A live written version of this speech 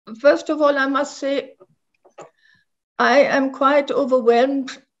first of all, I must say, I am quite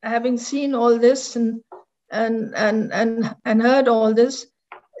overwhelmed having seen all this and heard all this.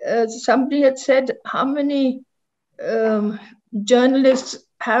 Somebody had said, how many journalists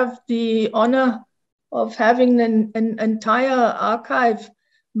have the honor of having an entire archive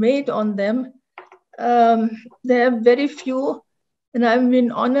made on them? There are very few, and I've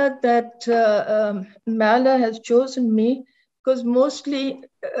been honored that Merle has chosen me, because mostly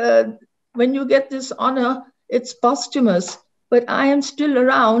when you get this honor, it's posthumous, but I am still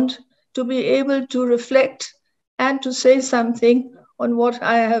around to be able to reflect and to say something on what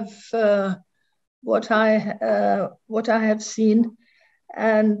I have seen,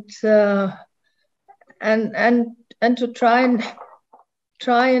 and to try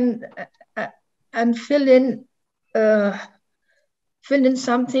and fill in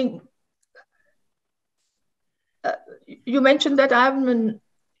something. You mentioned that I'm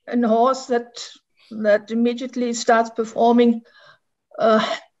an horse that immediately starts performing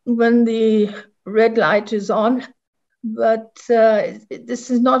when the red light is on, but this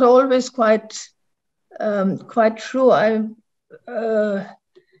is not always quite true.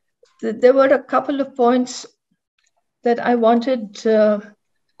 There were a couple of points that I wanted to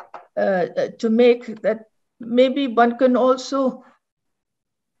make, that maybe one can also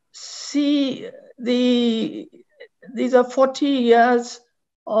see these are 40 years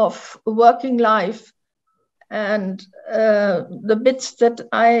of working life, and the bits that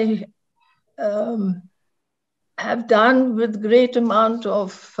I have done with great amount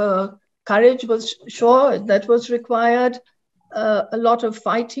of courage was sure that was required. A lot of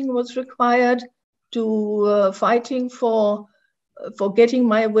fighting was required, to fighting for getting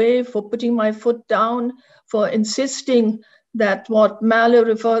my way, for putting my foot down, for insisting that what Merle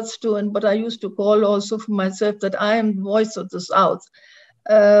refers to, and what I used to call also for myself, that I am the voice of the South,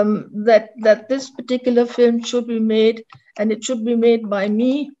 that this particular film should be made, and it should be made by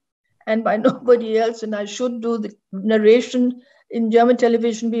me and by nobody else, and I should do the narration. In German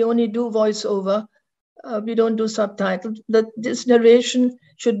television, we only do voiceover. We don't do subtitles. That this narration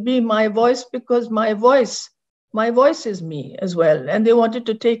should be my voice, because my voice is me as well, and they wanted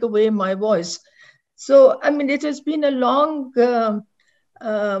to take away my voice. So, I mean, it has been a long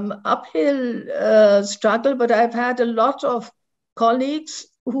uphill struggle, but I've had a lot of colleagues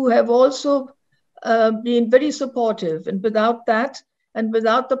who have also been very supportive, and without that, and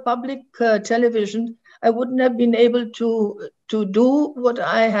without the public television, I wouldn't have been able to do what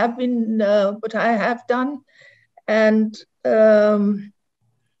I have done, and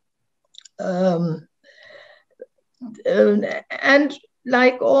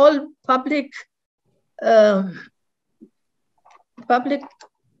like all public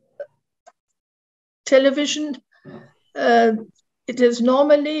television, it is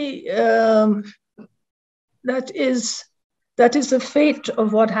normally that is the fate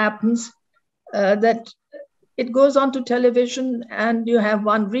of what happens, that it goes on to television and you have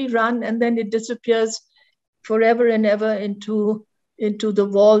one rerun, and then it disappears forever and ever into the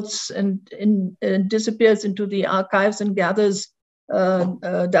vaults, and disappears into the archives and gathers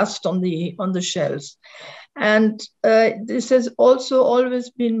dust on the shelves. And this has also always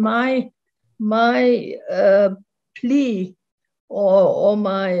been my plea or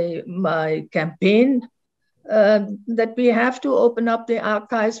my campaign, that we have to open up the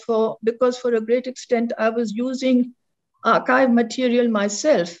archives, because for a great extent I was using archive material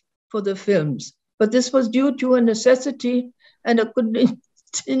myself for the films, but this was due to a necessity and a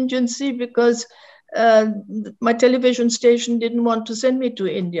contingency, because my television station didn't want to send me to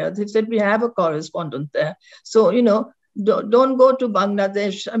India. They said, we have a correspondent there, so don't go to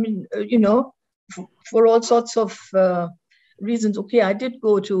Bangladesh. I mean, for all sorts of reasons. Okay, I did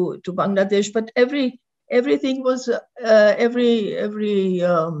go to Bangladesh, but everything was every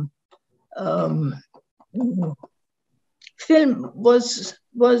film was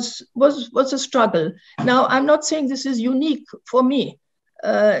a struggle. Now, I'm not saying this is unique for me.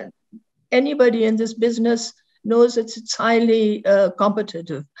 Anybody in this business knows it's highly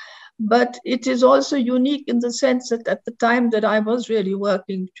competitive, but it is also unique in the sense that at the time that I was really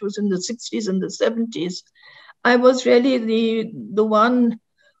working, which was in the 60s and the 70s, I was really the one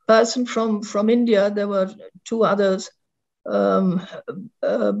person from India. There were two others,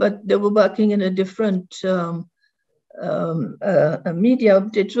 but they were working in a different media.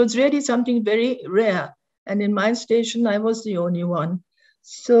 It was really something very rare, and in my station, I was the only one.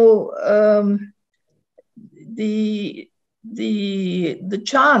 So the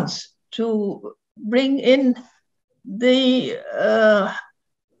chance to bring in the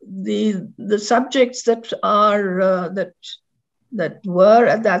subjects that are were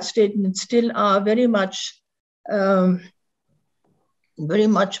at that stage and still are very much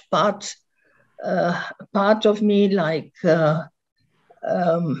part of me, like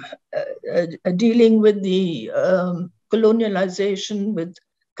dealing with the colonialization, with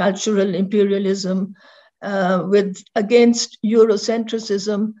cultural imperialism, with against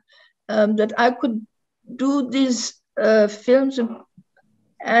Eurocentrism, that I could do these films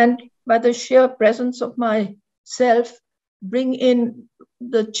and by the sheer presence of myself, bring in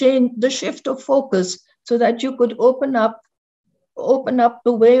the shift of focus, so that you could open up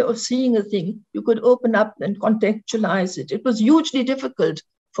the way of seeing a thing. You could open up and contextualize it. It was hugely difficult,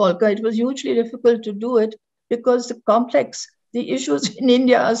 Volker. It was hugely difficult to do it because the issues in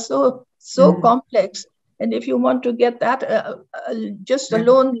India are so complex. And if you want to get that, just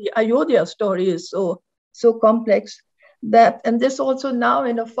alone, the Ayodhya story is so complex that, and this also now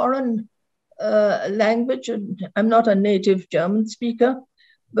in a foreign language. I'm not a native German speaker,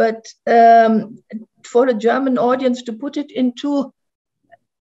 but for a German audience to put it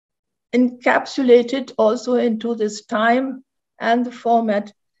encapsulated also into this time and the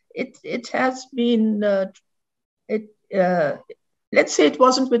format, it has been, let's say it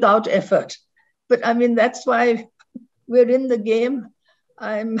wasn't without effort, but I mean, that's why we're in the game.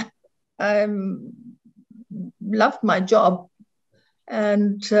 I'm loved my job.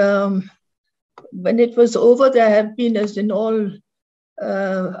 And when it was over, there have been, as in all,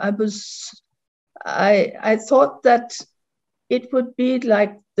 I thought that it would be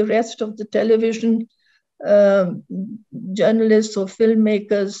like the rest of the television journalists or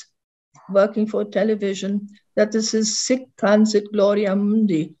filmmakers working for television, that this is sic transit gloria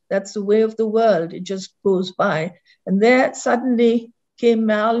mundi. That's the way of the world. It just goes by. And there suddenly came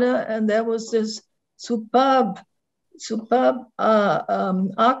Merle, and there was this superb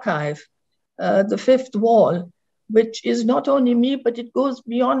archive, The Fifth Wall, which is not only me, but it goes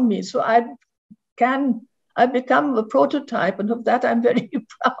beyond me. So I become a prototype, and of that I'm very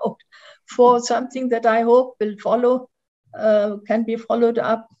proud, for something that I hope will follow, can be followed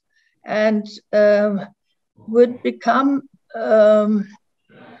up, and would become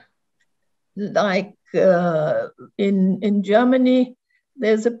like in Germany.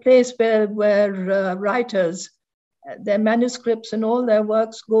 There's a place where writers, their manuscripts and all their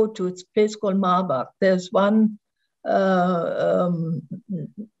works go to. It's a place called Marbach. There's one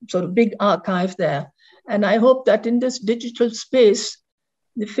sort of big archive there. And I hope that in this digital space,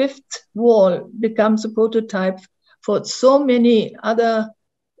 the Fifth Wall becomes a prototype for so many other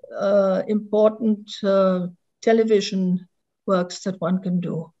important television works that one can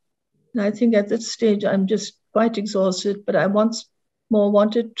do. And I think at this stage, I'm just quite exhausted, but I once more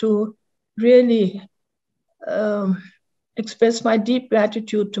wanted to really express my deep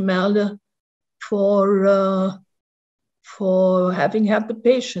gratitude to Merle for having had the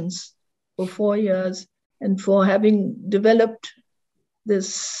patience for 4 years and for having developed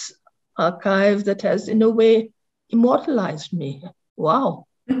this archive that has, in a way, immortalized me. Wow.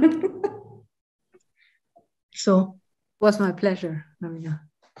 So it was my pleasure, Navina.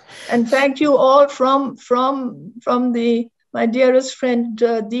 And thank you all from my dearest friend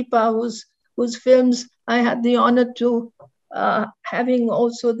Deepa, whose films I had the honor to having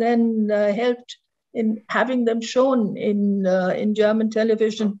also then helped in having them shown in German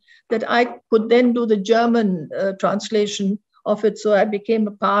television, that I could then do the German translation of it. So I became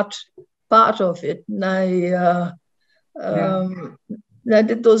a part of it, and I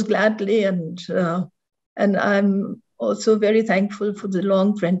did those gladly, and I'm also very thankful for the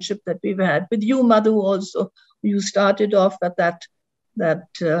long friendship that we've had with you, Madhu. Also, you started off at that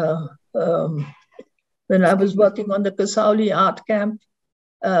when I was working on the Kasauli art camp.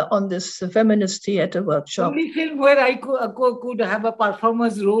 On this feminist theater workshop. Only film where I could have a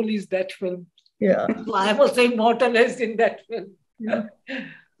performer's role is that film. Yeah. So I was immortalized in that film. Yeah.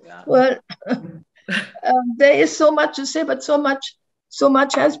 Yeah. Well, there is so much to say, but so much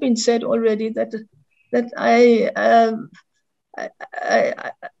has been said already that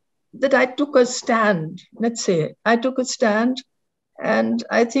I took a stand. Let's say I took a stand, and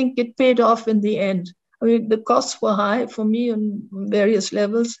I think it paid off in the end. I mean, the costs were high for me on various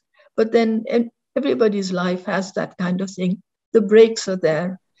levels, but then everybody's life has that kind of thing. The breaks are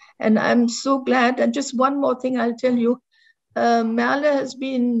there. And I'm so glad. And just one more thing I'll tell you. Merle has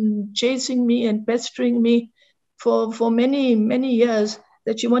been chasing me and pestering me for many, many years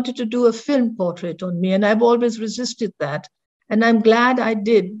that she wanted to do a film portrait on me. And I've always resisted that. And I'm glad I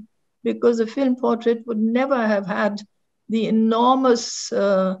did, because a film portrait would never have had the enormous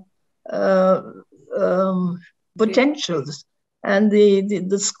potentials and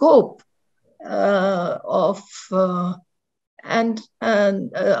the scope of and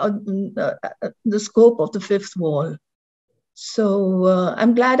the scope of the fifth wall. So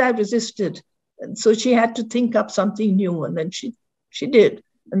I'm glad I resisted. And so she had to think up something new, and then she did,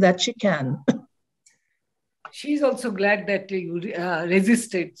 and that she can. She's also glad that you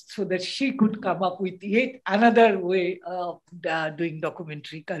resisted so that she could come up with yet another way of doing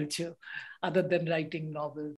documentary culture other than writing novels.